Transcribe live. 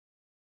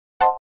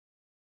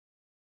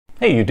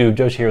Hey YouTube,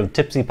 Josh here with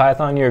Tipsy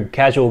Python, your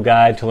casual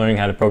guide to learning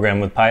how to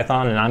program with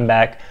Python, and I'm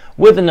back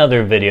with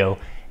another video.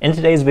 In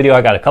today's video,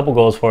 I got a couple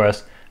goals for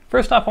us.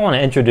 First off, I want to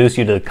introduce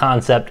you to the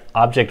concept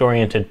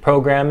object-oriented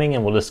programming,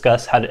 and we'll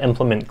discuss how to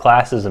implement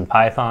classes in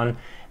Python.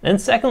 And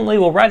secondly,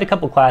 we'll write a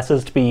couple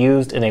classes to be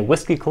used in a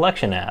whiskey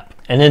collection app.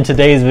 And in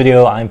today's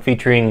video, I'm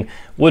featuring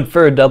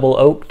Woodford Double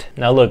Oaked.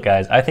 Now look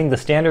guys, I think the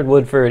standard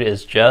Woodford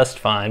is just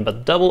fine,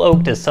 but Double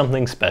Oaked is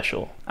something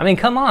special. I mean,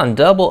 come on,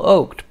 Double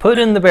Oaked, put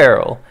in the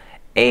barrel.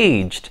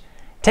 Aged,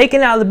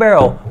 taken out of the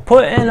barrel,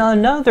 put in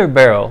another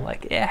barrel.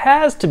 Like, it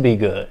has to be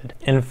good.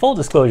 In full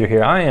disclosure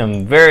here, I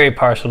am very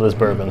partial to this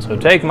bourbon, so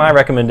take my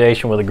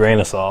recommendation with a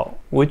grain of salt.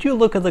 Would you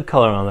look at the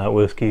color on that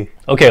whiskey?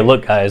 Okay,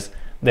 look guys,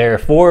 there are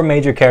four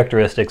major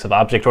characteristics of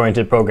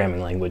object-oriented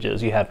programming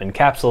languages. You have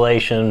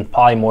encapsulation,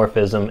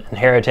 polymorphism,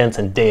 inheritance,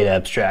 and data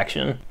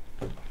abstraction.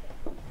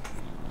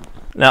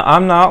 Now,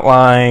 I'm not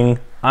lying.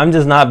 I'm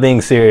just not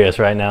being serious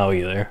right now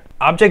either.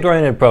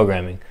 Object-oriented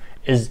programming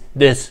is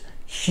this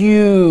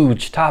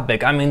huge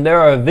topic. I mean,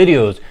 there are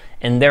videos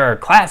and there are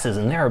classes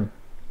and there are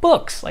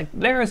books. Like,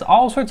 there is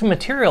all sorts of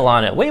material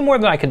on it, way more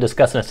than I could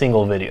discuss in a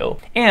single video.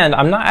 And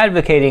I'm not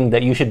advocating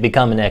that you should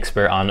become an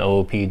expert on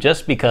OOP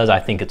just because I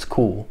think it's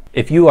cool.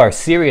 If you are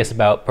serious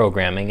about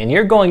programming and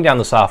you're going down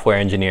the software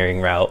engineering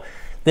route,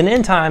 then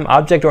in time,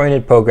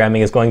 object-oriented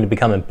programming is going to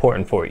become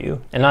important for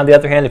you. And on the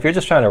other hand, if you're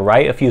just trying to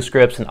write a few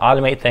scripts and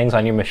automate things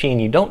on your machine,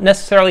 you don't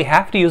necessarily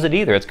have to use it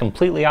either. It's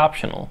completely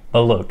optional.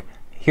 But look,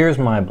 here's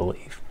my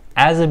belief.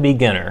 As a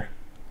beginner,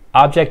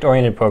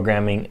 object-oriented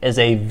programming is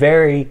a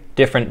very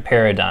different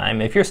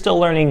paradigm. If you're still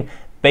learning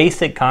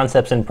basic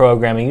concepts in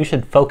programming, you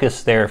should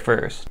focus there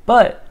first.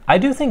 But I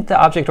do think that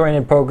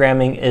object-oriented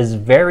programming is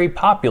very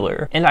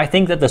popular, and I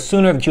think that the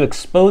sooner that you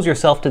expose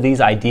yourself to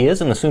these ideas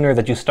and the sooner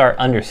that you start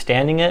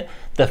understanding it,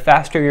 the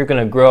faster you're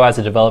going to grow as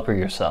a developer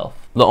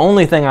yourself. The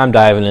only thing I'm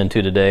diving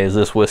into today is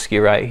this whiskey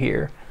right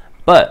here.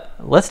 But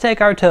let's take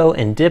our toe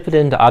and dip it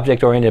into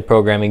object-oriented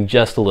programming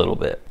just a little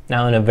bit.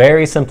 Now, in a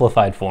very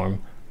simplified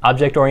form,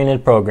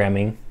 object-oriented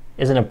programming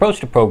is an approach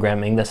to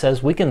programming that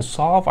says we can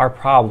solve our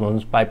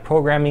problems by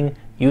programming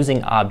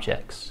using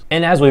objects.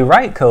 And as we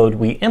write code,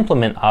 we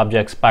implement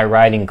objects by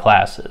writing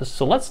classes.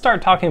 So let's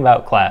start talking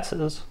about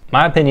classes.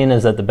 My opinion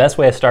is that the best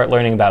way to start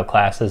learning about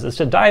classes is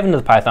to dive into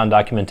the Python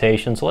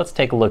documentation, so let's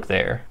take a look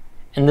there.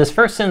 And this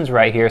first sentence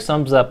right here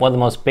sums up one of the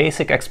most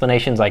basic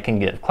explanations I can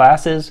give.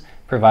 Classes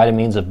provide a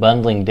means of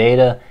bundling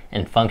data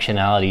and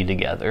functionality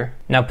together.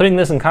 Now, putting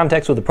this in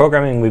context with the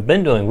programming we've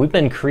been doing, we've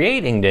been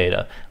creating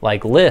data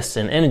like lists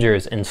and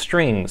integers and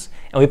strings,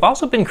 and we've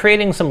also been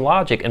creating some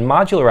logic and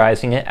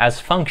modularizing it as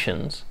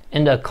functions.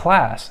 And a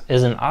class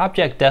is an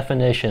object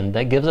definition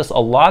that gives us a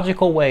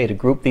logical way to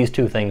group these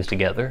two things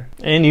together.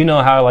 And you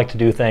know how I like to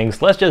do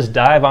things. Let's just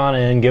dive on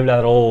in, give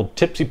that old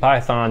Tipsy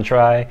Python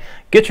try.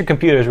 Get your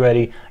computers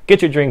ready,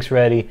 get your drinks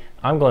ready.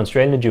 I'm going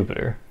straight into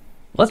Jupyter.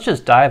 Let's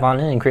just dive on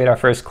in and create our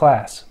first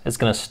class. It's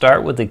going to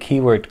start with the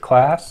keyword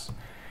class,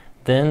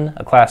 then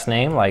a class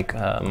name like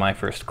my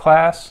first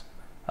class,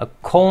 a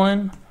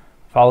colon,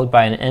 followed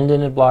by an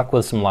indented block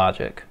with some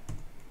logic.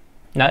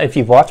 Now, if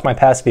you've watched my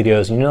past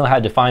videos, you know how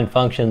to define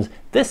functions.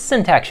 This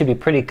syntax should be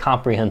pretty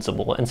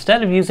comprehensible.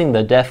 Instead of using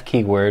the def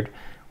keyword,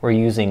 we're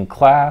using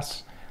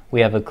class,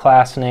 we have a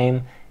class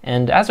name,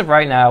 and as of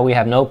right now, we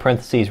have no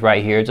parentheses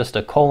right here, just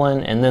a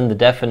colon and then the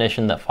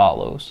definition that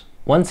follows.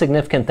 One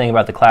significant thing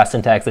about the class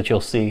syntax that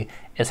you'll see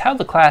is how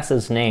the class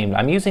is named.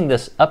 I'm using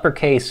this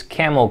uppercase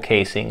camel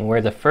casing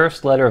where the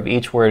first letter of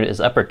each word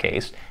is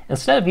uppercase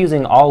instead of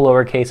using all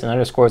lowercase and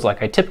underscores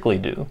like I typically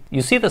do.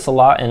 You see this a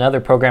lot in other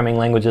programming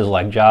languages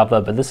like Java,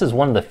 but this is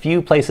one of the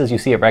few places you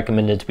see it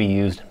recommended to be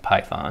used in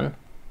Python.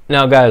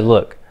 Now guys,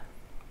 look.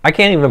 I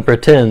can't even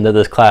pretend that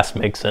this class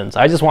makes sense.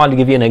 I just wanted to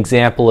give you an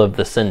example of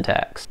the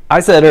syntax.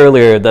 I said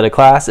earlier that a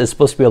class is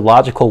supposed to be a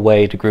logical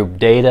way to group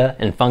data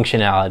and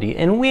functionality,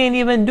 and we ain't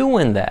even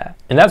doing that.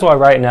 And that's why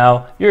right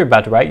now, you're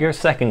about to write your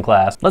second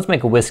class. Let's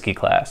make a whiskey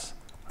class.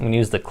 I'm going to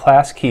use the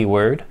class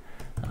keyword.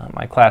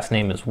 My class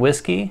name is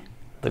whiskey,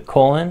 the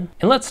colon,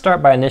 and let's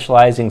start by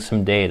initializing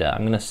some data.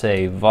 I'm going to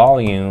say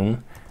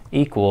volume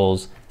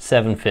equals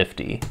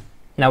 750.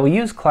 Now, we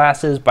use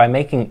classes by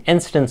making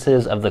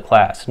instances of the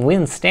class, and we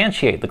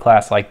instantiate the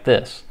class like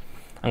this.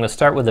 I'm going to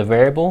start with a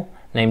variable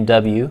named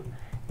W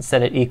and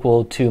set it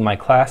equal to my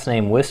class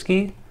name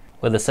whiskey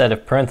with a set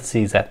of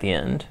parentheses at the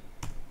end.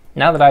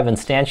 Now that I've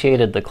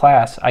instantiated the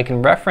class, I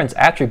can reference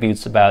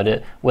attributes about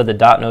it with a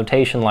dot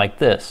notation like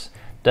this,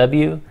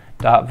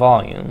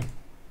 w.volume.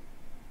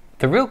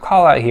 The real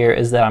call out here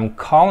is that I'm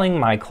calling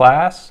my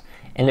class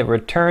and it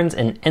returns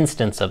an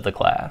instance of the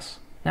class.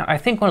 Now, I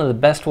think one of the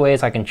best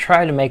ways I can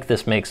try to make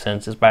this make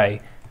sense is by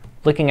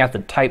looking at the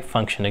type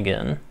function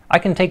again. I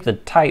can take the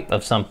type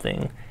of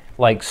something,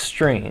 like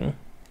string,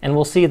 and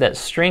we'll see that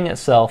string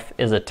itself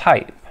is a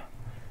type.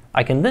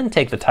 I can then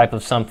take the type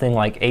of something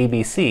like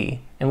ABC,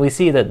 and we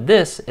see that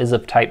this is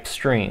of type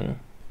string.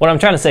 What I'm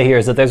trying to say here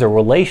is that there's a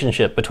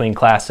relationship between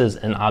classes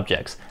and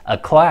objects. A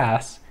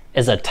class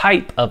is a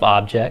type of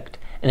object,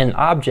 and an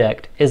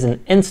object is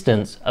an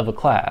instance of a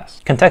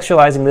class.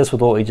 Contextualizing this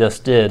with what we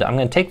just did, I'm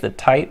going to take the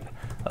type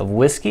of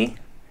whiskey.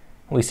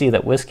 We see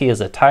that whiskey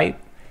is a type,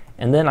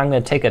 and then I'm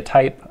going to take a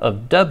type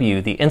of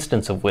W, the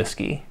instance of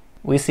whiskey.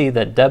 We see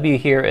that W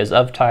here is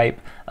of type.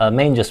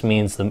 Main just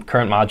means the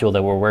current module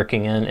that we're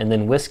working in, and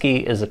then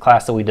whiskey is a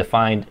class that we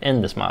defined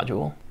in this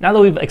module. Now that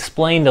we've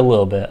explained a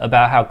little bit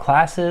about how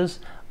classes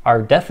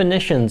are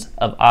definitions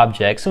of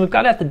objects, and we've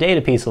got at the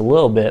data piece a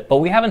little bit, but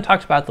we haven't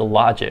talked about the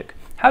logic.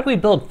 How do we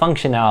build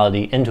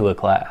functionality into a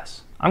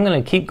class? I'm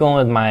going to keep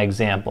going with my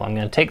example. I'm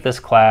going to take this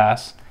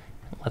class,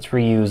 let's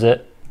reuse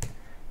it.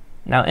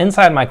 Now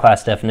inside my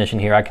class definition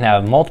here, I can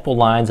have multiple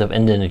lines of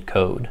indented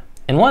code.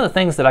 And one of the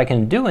things that I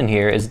can do in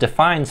here is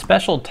define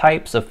special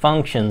types of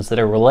functions that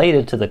are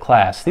related to the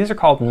class. These are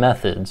called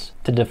methods.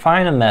 To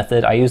define a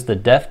method, I use the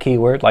def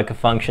keyword like a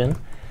function.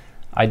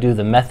 I do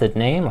the method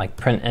name like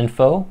print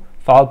info,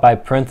 followed by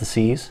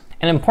parentheses.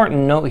 An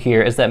important note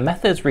here is that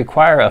methods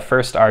require a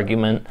first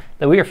argument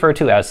that we refer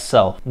to as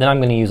self. Then I'm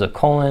going to use a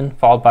colon,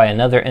 followed by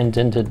another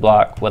indented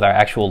block with our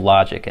actual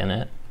logic in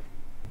it.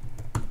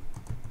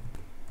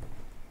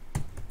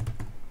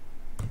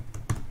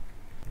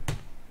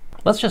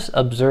 Let's just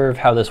observe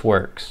how this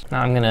works.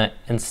 Now I'm going to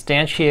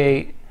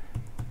instantiate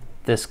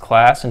this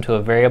class into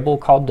a variable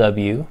called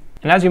W.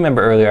 And as you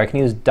remember earlier, I can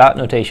use dot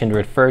notation to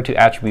refer to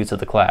attributes of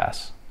the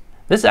class.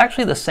 This is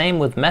actually the same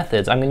with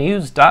methods. I'm going to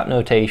use dot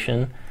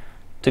notation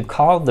to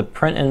call the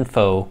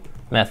printinfo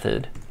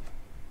method.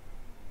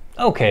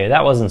 Okay,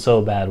 that wasn't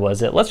so bad,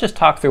 was it? Let's just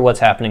talk through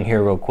what's happening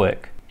here real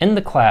quick. In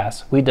the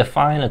class, we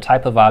define a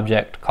type of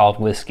object called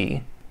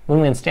whiskey. When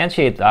we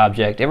instantiate the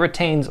object, it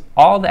retains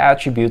all the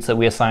attributes that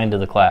we assign to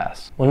the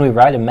class. When we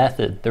write a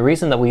method, the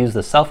reason that we use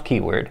the self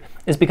keyword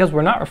is because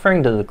we're not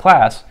referring to the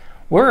class,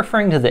 we're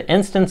referring to the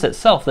instance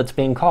itself that's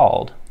being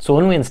called. So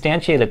when we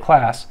instantiate a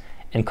class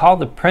and call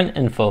the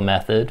printinfo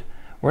method,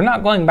 we're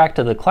not going back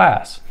to the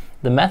class.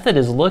 The method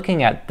is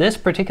looking at this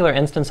particular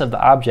instance of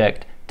the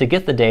object to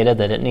get the data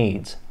that it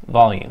needs,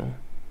 volume.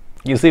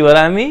 You see what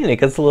I mean? It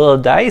gets a little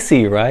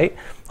dicey, right?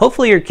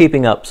 Hopefully you're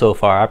keeping up so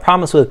far. I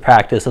promise with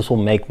practice this will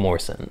make more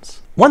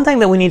sense. One thing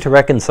that we need to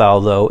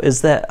reconcile though is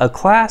that a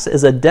class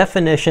is a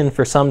definition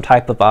for some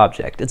type of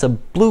object. It's a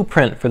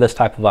blueprint for this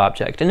type of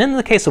object. And in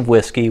the case of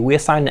whiskey, we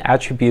assign an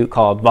attribute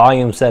called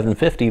volume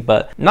 750,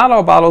 but not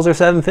all bottles are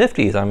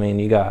 750s. I mean,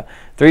 you got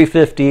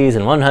 350s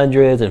and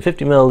 100s and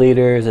 50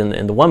 milliliters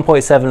and the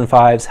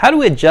 1.75s. How do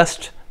we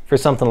adjust for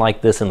something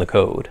like this in the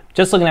code?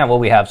 Just looking at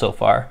what we have so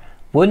far,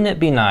 wouldn't it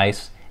be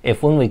nice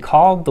if when we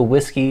called the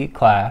whiskey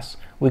class,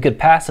 we could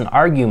pass an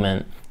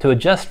argument to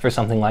adjust for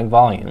something like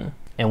volume?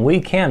 And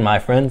we can, my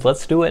friends.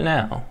 Let's do it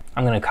now.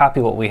 I'm going to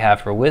copy what we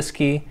have for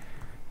whiskey.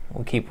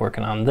 We'll keep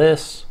working on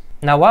this.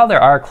 Now, while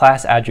there are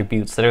class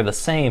attributes that are the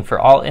same for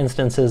all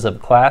instances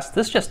of class,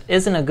 this just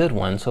isn't a good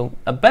one. So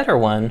a better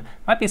one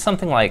might be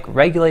something like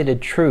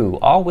regulated true.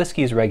 All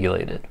whiskey is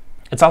regulated.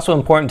 It's also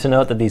important to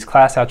note that these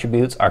class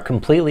attributes are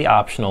completely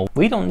optional.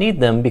 We don't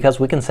need them because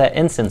we can set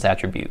instance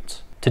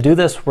attributes. To do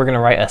this, we're going to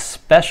write a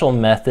special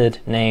method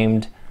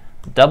named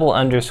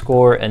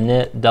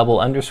 _init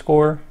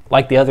 _.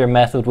 Like the other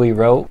method we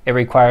wrote, it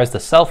requires the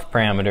self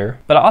parameter,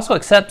 but it also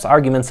accepts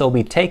arguments that will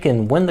be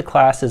taken when the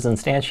class is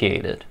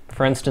instantiated.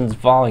 For instance,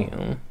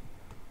 volume.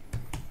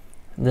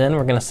 Then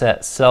we're going to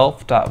set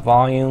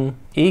self.volume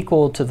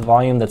equal to the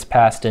volume that's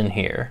passed in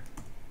here.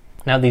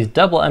 Now these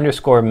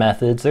 __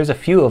 methods, there's a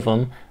few of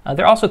them.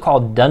 They're also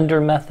called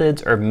dunder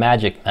methods or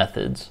magic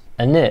methods.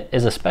 Init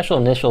is a special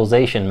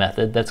initialization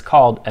method that's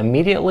called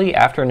immediately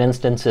after an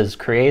instance is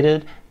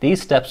created.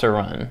 These steps are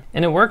run.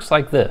 And it works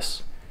like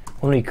this.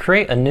 When we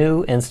create a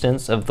new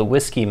instance of the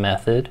whiskey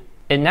method,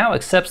 it now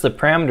accepts the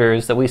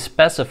parameters that we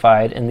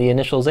specified in the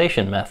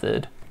initialization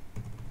method.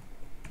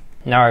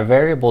 Now our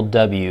variable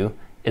W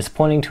is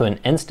pointing to an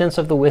instance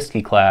of the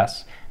whiskey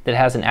class that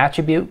has an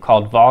attribute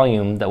called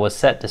volume that was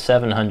set to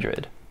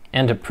 700.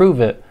 And to prove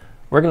it,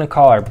 we're going to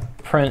call our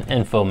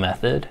printinfo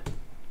method.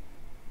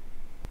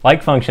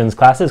 Like functions,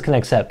 classes can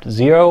accept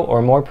 0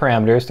 or more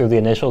parameters through the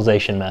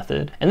initialization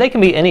method. And they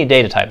can be any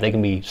data type. They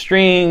can be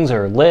strings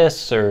or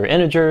lists or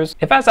integers.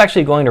 If I was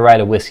actually going to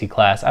write a whiskey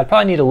class, I'd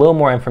probably need a little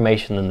more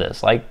information than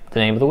this, like the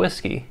name of the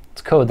whiskey.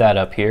 Let's code that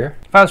up here.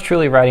 If I was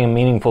truly writing a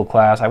meaningful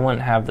class, I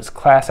wouldn't have this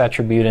class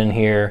attribute in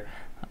here.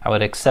 I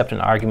would accept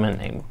an argument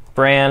named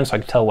brand so I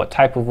could tell what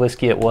type of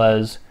whiskey it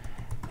was.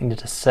 I needed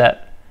to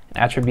set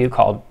an attribute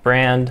called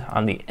brand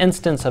on the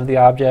instance of the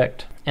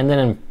object. And then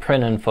in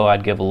printinfo,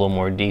 I'd give a little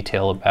more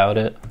detail about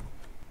it.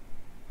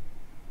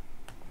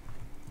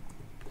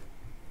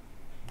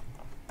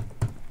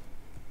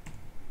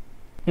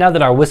 Now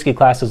that our whiskey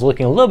class is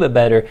looking a little bit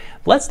better,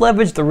 let's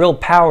leverage the real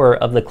power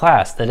of the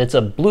class, that it's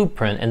a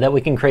blueprint and that we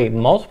can create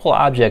multiple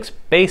objects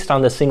based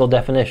on this single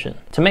definition.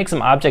 To make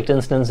some object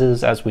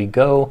instances as we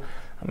go,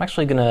 I'm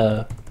actually going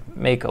to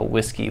make a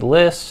whiskey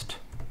list.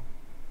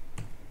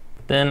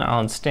 Then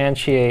I'll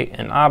instantiate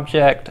an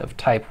object of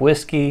type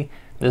whiskey.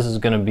 This is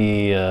going to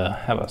be,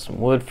 how about some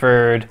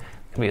Woodford?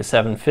 It's going to be a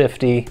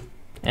 750.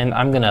 And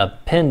I'm going to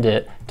append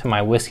it to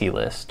my whiskey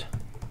list.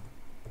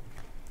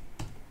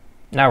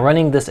 Now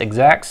running this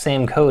exact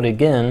same code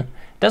again,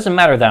 doesn't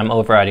matter that I'm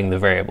overriding the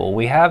variable.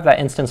 We have that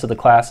instance of the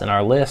class in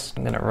our list.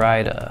 I'm going to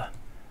write a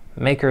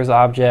makers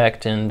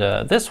object, and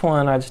this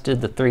one I just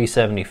did the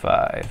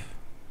 375.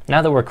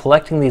 Now that we're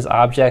collecting these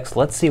objects,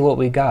 let's see what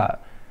we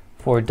got.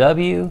 For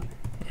W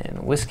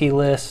in whiskey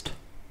list,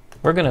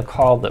 we're going to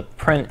call the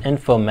print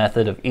info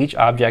method of each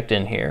object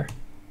in here.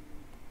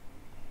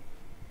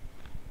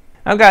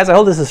 Now guys, I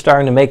hope this is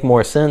starting to make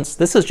more sense.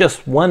 This is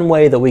just one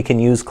way that we can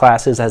use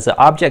classes as an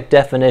object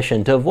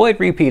definition to avoid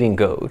repeating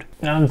code.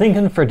 Now I'm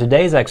thinking for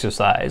today's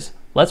exercise,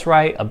 let's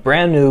write a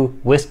brand new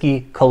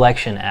whiskey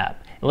collection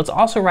app. And let's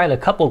also write a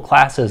couple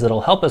classes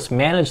that'll help us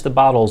manage the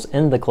bottles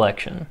in the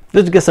collection.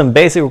 Just to get some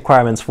basic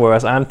requirements for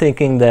us, I'm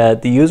thinking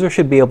that the user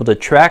should be able to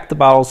track the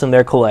bottles in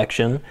their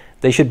collection,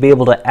 they should be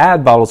able to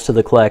add bottles to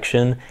the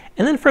collection,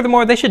 and then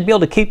furthermore, they should be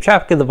able to keep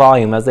track of the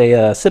volume as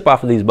they sip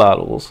off of these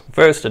bottles.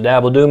 First, a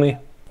dabble do me.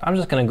 I'm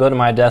just going to go to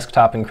my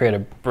desktop and create a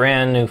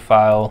brand new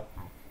file.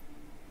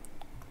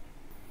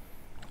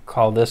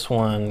 Call this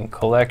one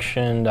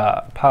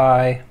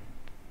collection.py.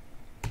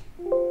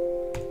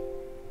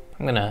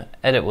 I'm going to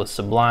edit with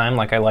Sublime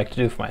like I like to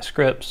do for my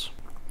scripts.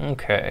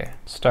 Okay,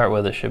 start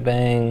with a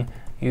shebang,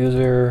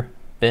 user,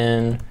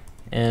 bin,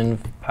 env,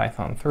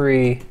 Python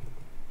 3.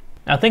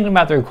 Now thinking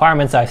about the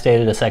requirements I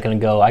stated a second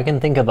ago, I can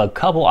think of a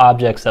couple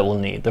objects that we'll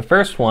need. The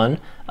first one,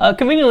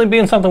 conveniently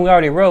being something we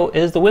already wrote,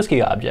 is the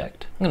whiskey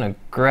object. I'm going to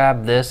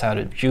grab this out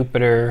of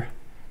Jupyter,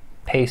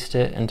 paste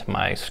it into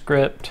my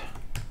script.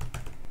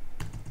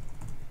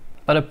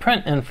 But a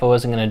print info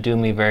isn't going to do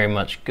me very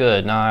much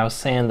good. Now I was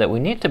saying that we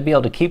need to be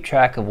able to keep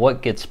track of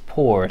what gets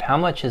poured, how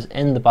much is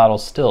in the bottle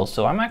still.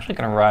 So I'm actually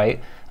going to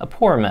write a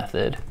pour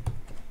method.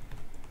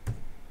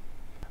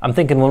 I'm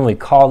thinking when we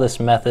call this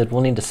method,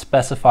 we'll need to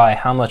specify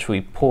how much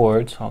we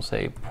poured. So I'll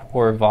say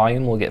pour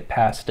volume will get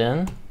passed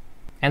in.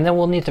 And then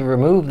we'll need to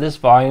remove this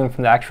volume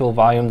from the actual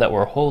volume that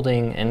we're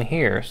holding in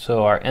here.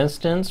 So our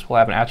instance will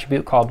have an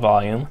attribute called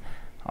volume.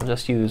 I'll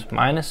just use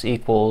minus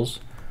equals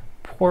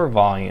pour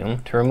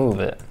volume to remove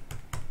it.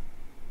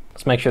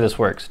 Let's make sure this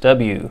works.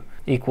 W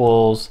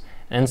equals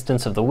an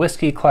instance of the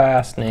whiskey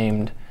class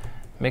named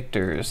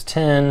Michter's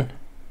 10.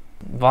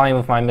 Volume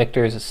of my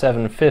Michter's is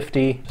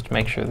 750. Just to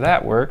make sure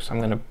that works, I'm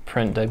going to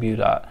print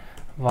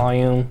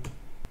w.volume.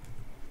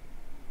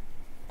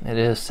 It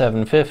is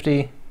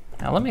 750.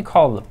 Now let me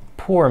call the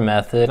pour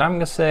method. I'm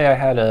going to say I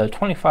had a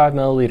 25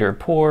 milliliter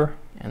pour,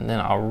 and then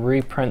I'll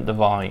reprint the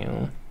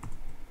volume.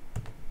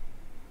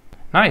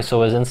 Nice,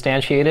 so it was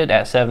instantiated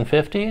at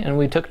 750, and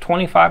we took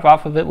 25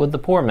 off of it with the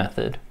pour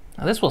method.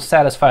 Now this will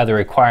satisfy the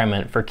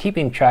requirement for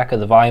keeping track of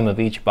the volume of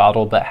each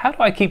bottle, but how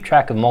do I keep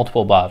track of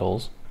multiple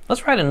bottles?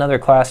 Let's write another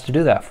class to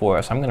do that for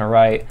us. I'm going to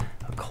write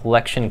a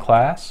collection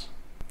class.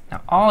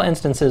 Now all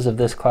instances of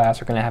this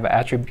class are going to have an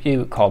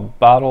attribute called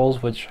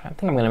bottles, which I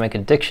think I'm going to make a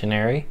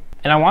dictionary.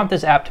 And I want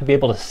this app to be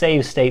able to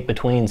save state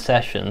between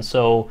sessions.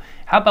 So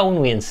how about when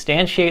we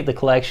instantiate the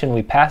collection,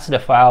 we pass it a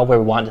file where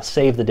we want to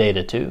save the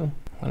data to.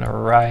 I'm going to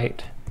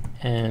write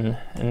an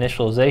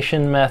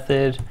initialization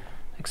method,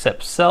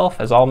 accept self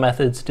as all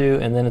methods do,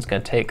 and then it's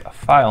going to take a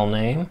file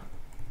name.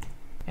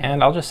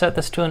 And I'll just set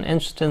this to an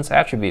instance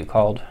attribute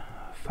called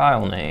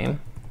file name.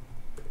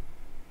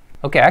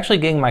 Okay, actually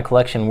getting my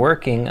collection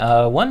working,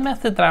 one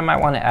method that I might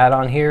want to add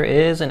on here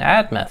is an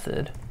add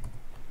method.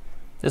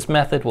 This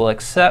method will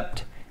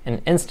accept an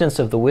instance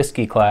of the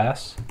whiskey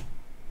class,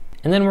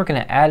 and then we're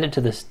going to add it to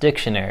this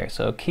dictionary.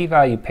 So key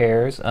value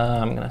pairs,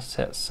 I'm going to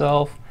set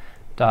self.bottles.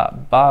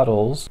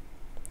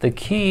 The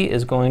key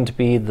is going to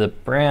be the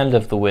brand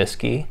of the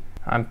whiskey.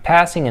 I'm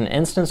passing an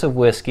instance of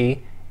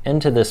whiskey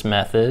into this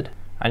method.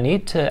 I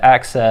need to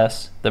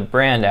access the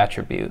brand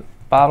attribute,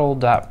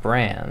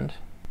 bottle.brand,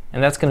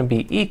 and that's going to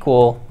be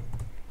equal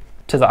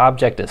to the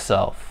object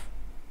itself.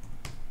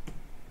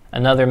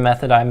 Another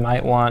method I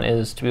might want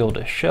is to be able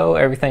to show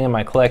everything in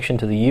my collection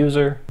to the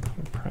user.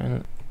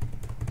 Print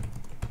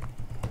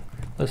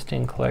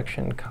listing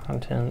collection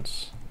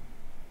contents.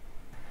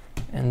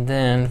 And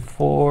then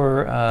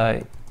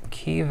for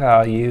key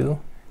value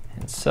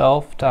and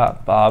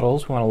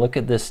self.bottles, we want to look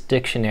at this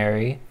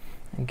dictionary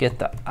and get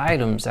the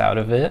items out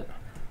of it.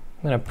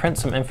 I'm going to print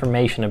some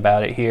information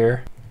about it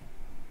here.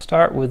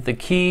 Start with the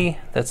key,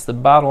 that's the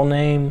bottle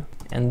name,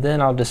 and then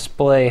I'll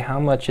display how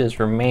much is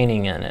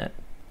remaining in it.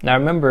 Now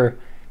remember,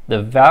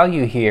 the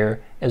value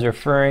here is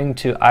referring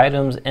to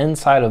items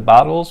inside of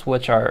bottles,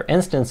 which are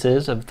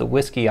instances of the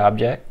whiskey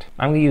object.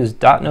 I'm going to use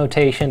dot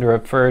notation to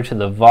refer to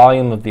the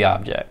volume of the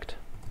object.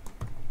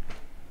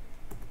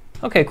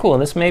 Okay, cool,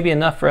 and this may be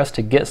enough for us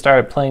to get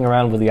started playing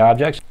around with the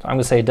object. So I'm going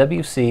to say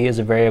WC is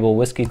a variable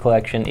whiskey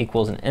collection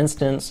equals an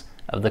instance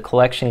of the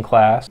collection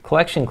class.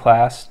 Collection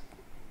class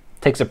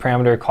takes a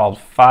parameter called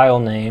file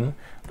name.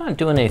 I'm not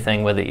doing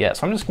anything with it yet,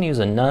 so I'm just going to use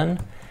a none.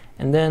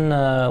 And then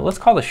let's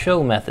call the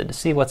show method to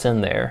see what's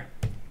in there.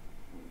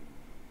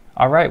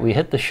 Alright, we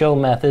hit the show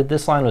method.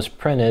 This line was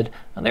printed.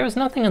 Now, there was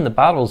nothing in the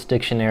bottles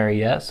dictionary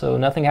yet, so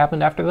nothing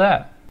happened after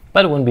that.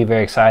 But it wouldn't be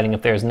very exciting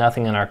if there's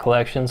nothing in our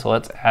collection, so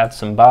let's add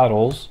some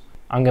bottles.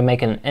 I'm going to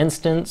make an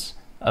instance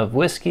of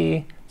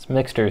whiskey. It's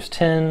Michter's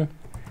 10.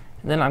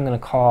 And then I'm going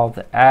to call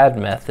the add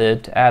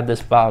method to add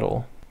this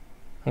bottle.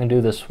 I'm going to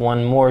do this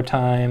one more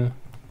time.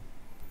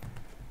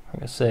 I'm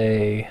going to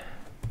say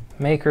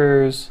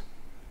makers,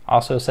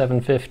 also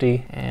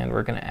 750, and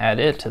we're going to add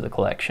it to the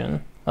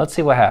collection. Let's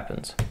see what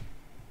happens.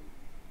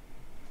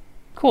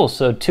 Cool,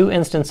 so 2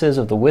 instances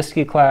of the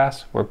whiskey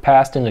class were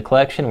passed into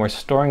collection. We're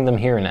storing them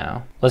here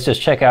now. Let's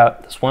just check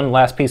out this one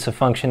last piece of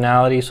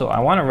functionality. So I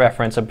want to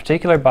reference a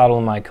particular bottle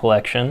in my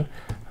collection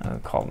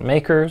called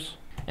makers,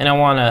 and I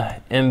want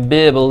to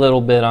imbibe a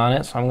little bit on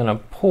it. So I'm going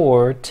to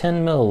pour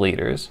 10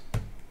 milliliters.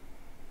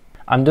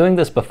 I'm doing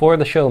this before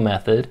the show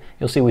method.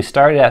 You'll see we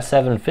started at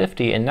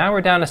 750 and now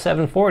we're down to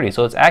 740,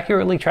 so it's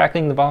accurately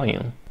tracking the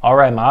volume.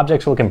 Alright, my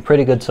object's looking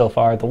pretty good so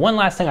far. The one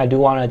last thing I do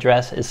want to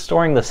address is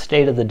storing the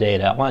state of the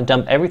data. I want to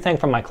dump everything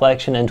from my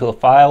collection into a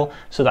file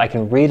so that I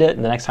can read it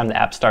the next time the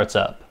app starts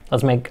up.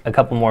 Let's make a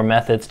couple more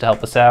methods to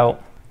help us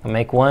out. I'll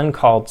make one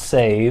called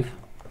save.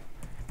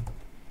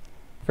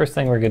 First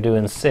thing we're going to do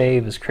in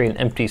save is create an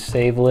empty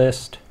save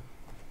list.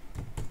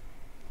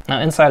 Now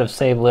inside of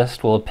save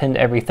list, we'll append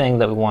everything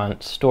that we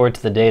want stored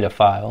to the data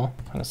file.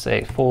 I'm going to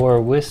say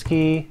for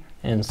whiskey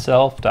in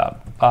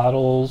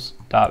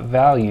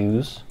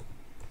self.bottles.values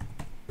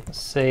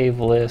save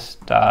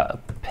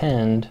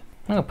list.append. I'm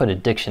going to put a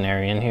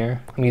dictionary in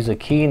here. I'm going to use a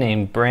key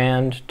named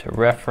brand to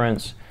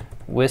reference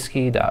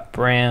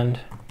whiskey.brand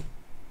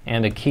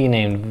and a key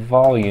named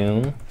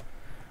volume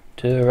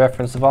to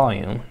reference the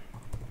volume.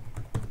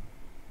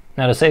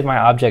 Now to save my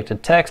object to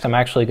text, I'm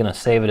actually going to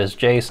save it as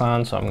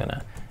JSON, so I'm going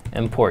to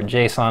import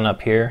JSON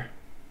up here.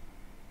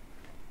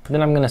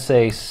 Then I'm going to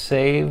say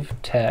save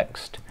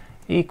text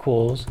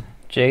equals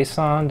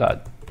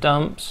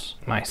JSON.dumps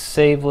my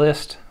save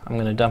list. I'm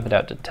going to dump it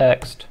out to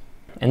text.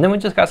 And then we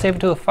just got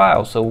saved to a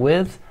file. So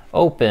with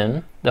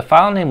open, the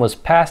file name was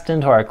passed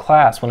into our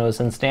class when it was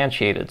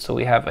instantiated. So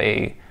we have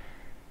a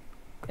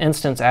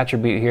instance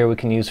attribute here we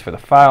can use for the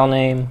file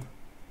name.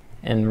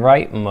 In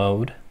write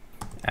mode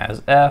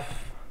as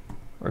F,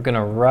 we're going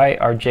to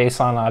write our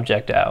JSON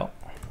object out.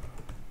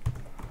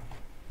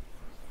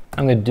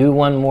 I'm going to do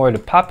one more to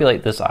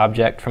populate this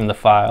object from the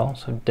file.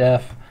 So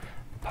def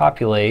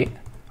populate,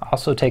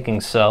 also taking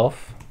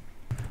self.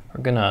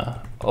 We're going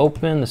to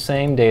open the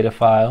same data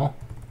file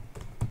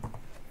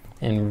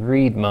in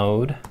read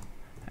mode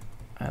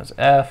as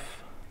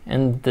F.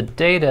 And the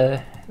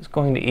data is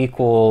going to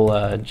equal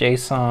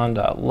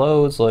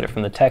JSON.loads, load it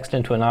from the text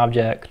into an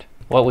object,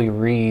 what we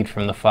read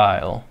from the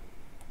file.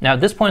 Now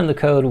at this point in the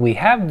code, we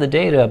have the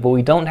data, but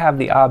we don't have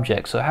the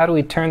object. So how do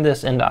we turn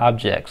this into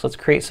objects? Let's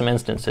create some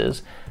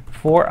instances.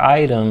 For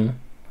item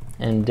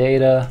in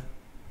data,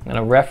 I'm going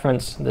to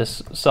reference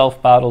this self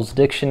bottles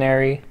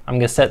dictionary. I'm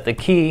going to set the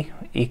key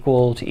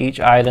equal to each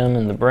item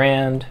in the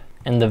brand,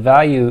 and the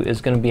value is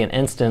going to be an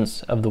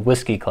instance of the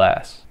whiskey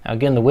class. Now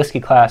again, the whiskey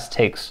class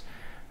takes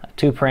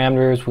 2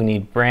 parameters. We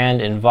need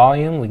brand and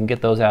volume. We can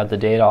get those out of the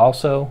data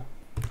also.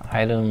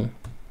 Item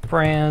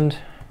brand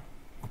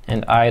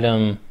and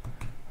item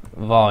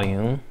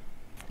volume.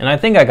 And I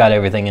think I got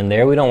everything in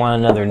there. We don't want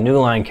another new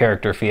line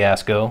character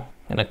fiasco.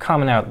 I'm going to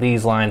comment out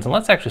these lines, and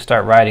let's actually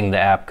start writing the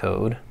app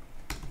code.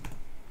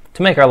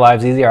 To make our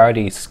lives easier, I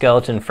already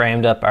skeleton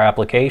framed up our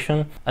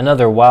application.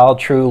 Another while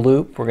true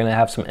loop. We're going to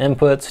have some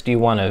inputs. Do you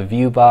want to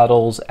view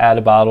bottles, add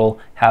a bottle,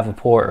 have a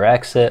pour, or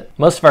exit?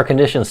 Most of our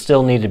conditions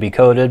still need to be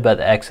coded, but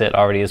the exit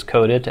already is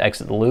coded to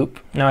exit the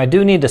loop. Now I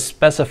do need to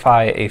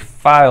specify a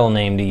file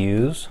name to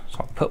use,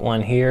 so I'll put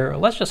one here.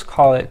 Let's just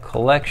call it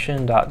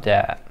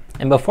collection.dat.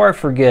 And before I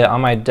forget,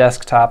 on my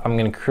desktop, I'm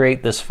going to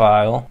create this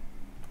file,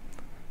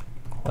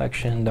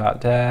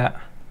 collection.dat.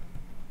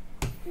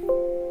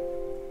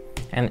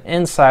 And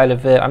inside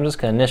of it, I'm just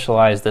going to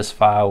initialize this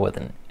file with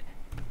an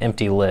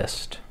empty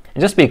list.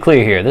 And just to be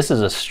clear here, this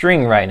is a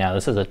string right now.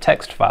 This is a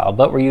text file,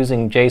 but we're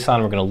using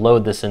JSON. We're going to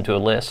load this into a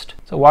list.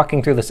 So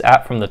walking through this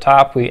app from the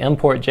top, we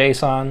import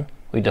JSON,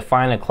 we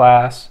define a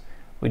class,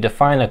 we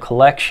define a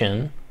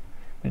collection,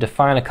 we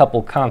define a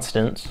couple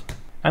constants.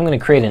 I'm going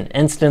to create an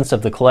instance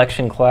of the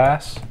collection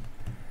class,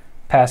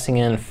 passing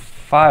in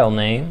file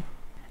name.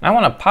 And I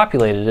want to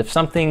populate it if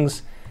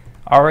something's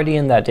already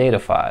in that data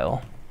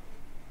file.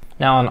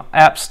 Now on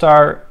app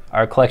start,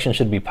 our collection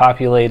should be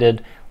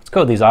populated. Let's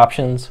go with these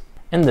options.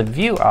 In the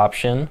view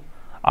option,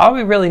 all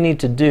we really need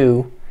to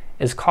do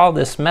is call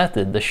this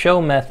method, the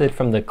show method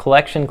from the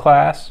collection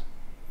class,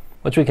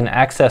 which we can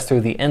access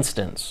through the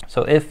instance.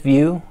 So if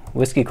view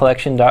whiskey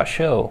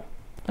collection.show.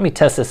 Let me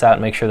test this out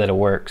and make sure that it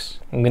works.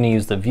 I'm going to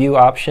use the view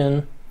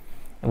option.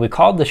 And we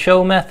called the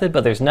show method,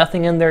 but there's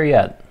nothing in there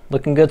yet.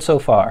 Looking good so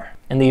far.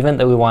 In the event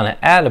that we want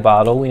to add a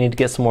bottle, we need to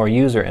get some more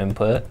user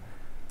input.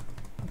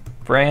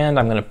 Brand,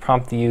 I'm going to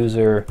prompt the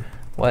user,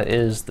 what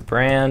is the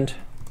brand?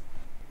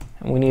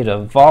 And we need a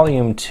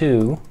volume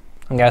 2.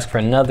 I'm going to ask for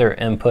another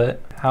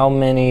input. How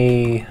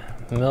many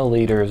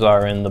milliliters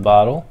are in the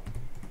bottle?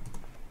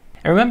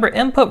 And remember,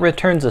 input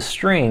returns a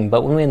string,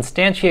 but when we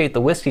instantiate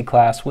the whiskey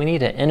class, we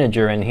need an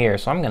integer in here.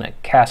 So I'm going to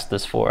cast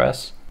this for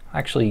us. I'll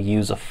actually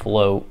use a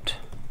float.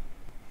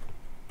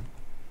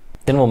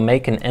 Then we'll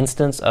make an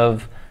instance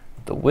of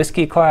the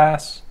whiskey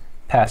class,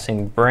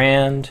 passing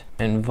brand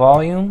and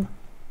volume.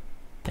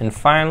 And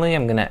finally,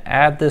 I'm going to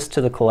add this to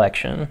the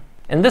collection.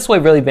 And this way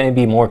really may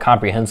be more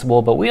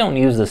comprehensible, but we don't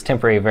use this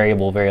temporary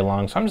variable very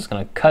long, so I'm just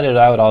going to cut it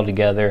out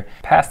altogether,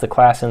 pass the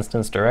class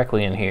instance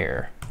directly in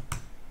here.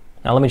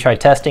 Now let me try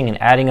testing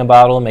and adding a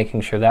bottle, making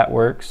sure that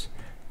works.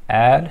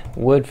 Add,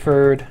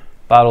 Woodford,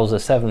 bottles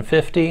of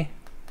 750.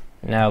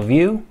 Now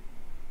view.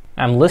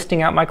 I'm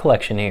listing out my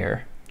collection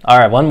here.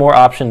 Alright, one more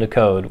option to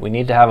code. We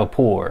need to have a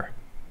pour.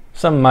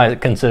 Some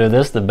might consider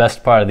this the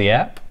best part of the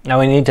app. Now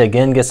we need to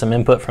again get some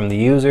input from the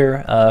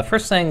user.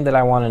 First thing that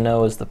I want to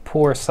know is the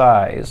pour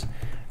size.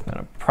 I'm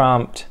going to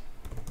prompt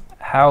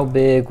how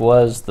big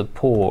was the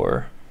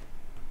pour.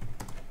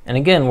 And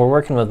again, we're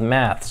working with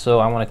math, so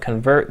I want to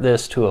convert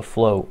this to a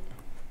float.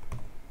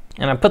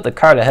 And I put the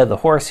cart ahead of the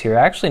horse here.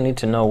 I actually need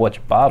to know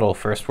which bottle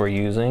first we're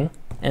using.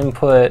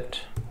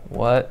 Input,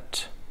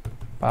 what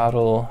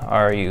bottle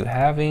are you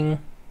having?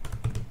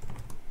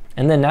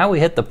 And then now we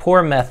hit the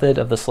pour method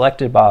of the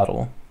selected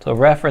bottle. So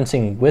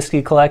referencing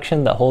whiskey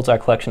collection that holds our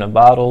collection of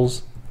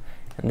bottles.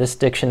 In this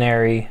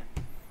dictionary,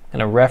 I'm going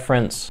to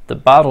reference the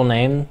bottle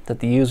name that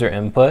the user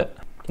input.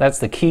 That's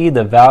the key.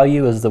 The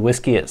value is the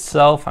whiskey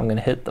itself. I'm going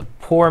to hit the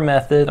pour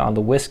method on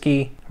the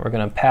whiskey. We're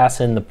going to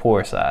pass in the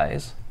pour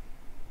size.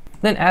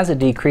 Then as it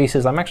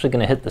decreases, I'm actually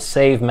going to hit the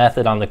save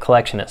method on the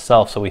collection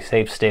itself so we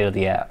save state of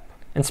the app.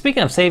 And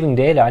speaking of saving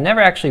data, I never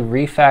actually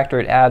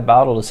refactored add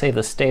bottle to save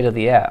the state of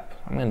the app.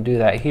 I'm going to do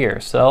that here,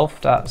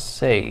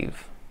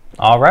 self.save.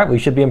 Alright, we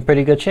should be in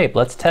pretty good shape.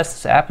 Let's test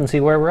this app and see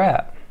where we're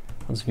at.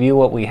 Let's view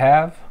what we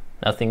have.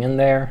 Nothing in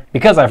there.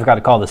 Because I forgot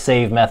to call the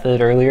save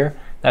method earlier,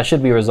 that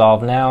should be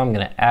resolved now. I'm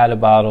going to add a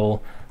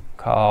bottle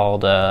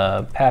called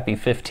Pappy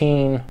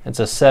 15. It's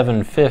a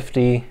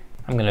 750.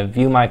 I'm going to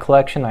view my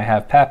collection. I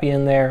have Pappy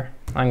in there.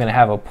 I'm going to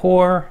have a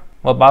pour.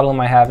 What bottle am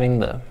I having?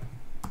 The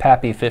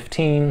Pappy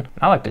 15.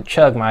 I like to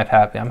chug my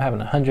Pappy. I'm having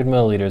 100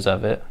 milliliters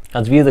of it.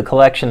 Let's view the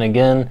collection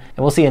again, and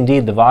we'll see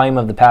indeed the volume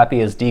of the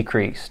Pappy is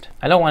decreased.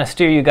 I don't want to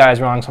steer you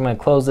guys wrong, so I'm going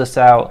to close this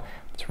out.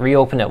 Let's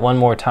reopen it one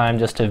more time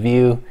just to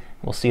view.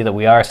 We'll see that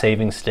we are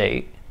saving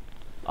state.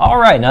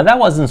 Alright, now that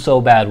wasn't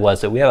so bad,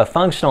 was it? We have a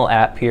functional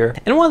app here,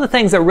 and one of the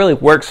things that really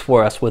works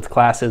for us with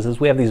classes is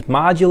we have these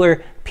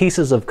modular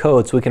pieces of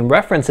code, so we can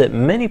reference it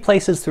many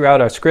places throughout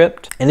our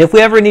script. And if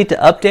we ever need to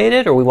update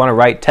it or we want to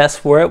write tests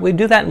for it, we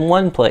do that in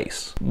one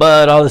place.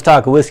 But all this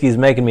talk of whiskey is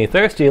making me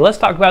thirsty. Let's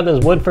talk about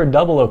this Woodford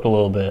Double Oak a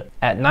little bit.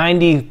 At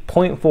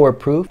 90.4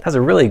 proof, it has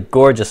a really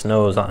gorgeous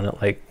nose on it,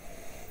 like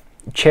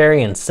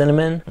cherry and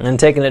cinnamon, and then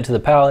taking it to the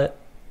palate.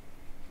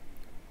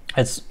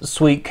 It's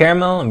sweet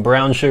caramel and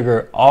brown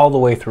sugar all the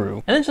way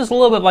through. And it's just a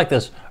little bit like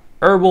this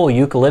herbal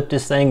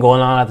eucalyptus thing going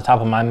on at the top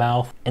of my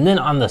mouth. And then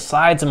on the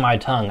sides of my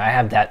tongue, I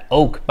have that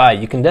oak bite.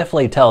 You can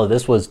definitely tell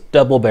this was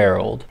double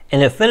barreled.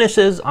 And it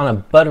finishes on a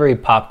buttery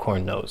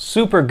popcorn note.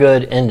 Super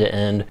good end to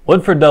end.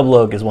 Woodford Double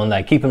Oak is one that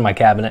I keep in my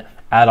cabinet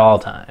at all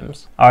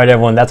times. Alright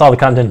everyone, that's all the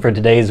content for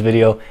today's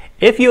video.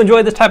 If you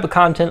enjoy this type of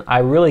content, I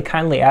really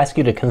kindly ask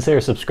you to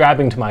consider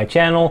subscribing to my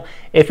channel.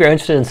 If you're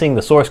interested in seeing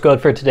the source code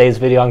for today's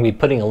video, I'm going to be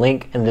putting a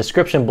link in the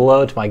description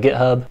below to my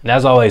GitHub. And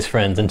as always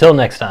friends, until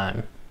next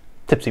time,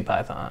 Tipsy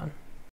Python.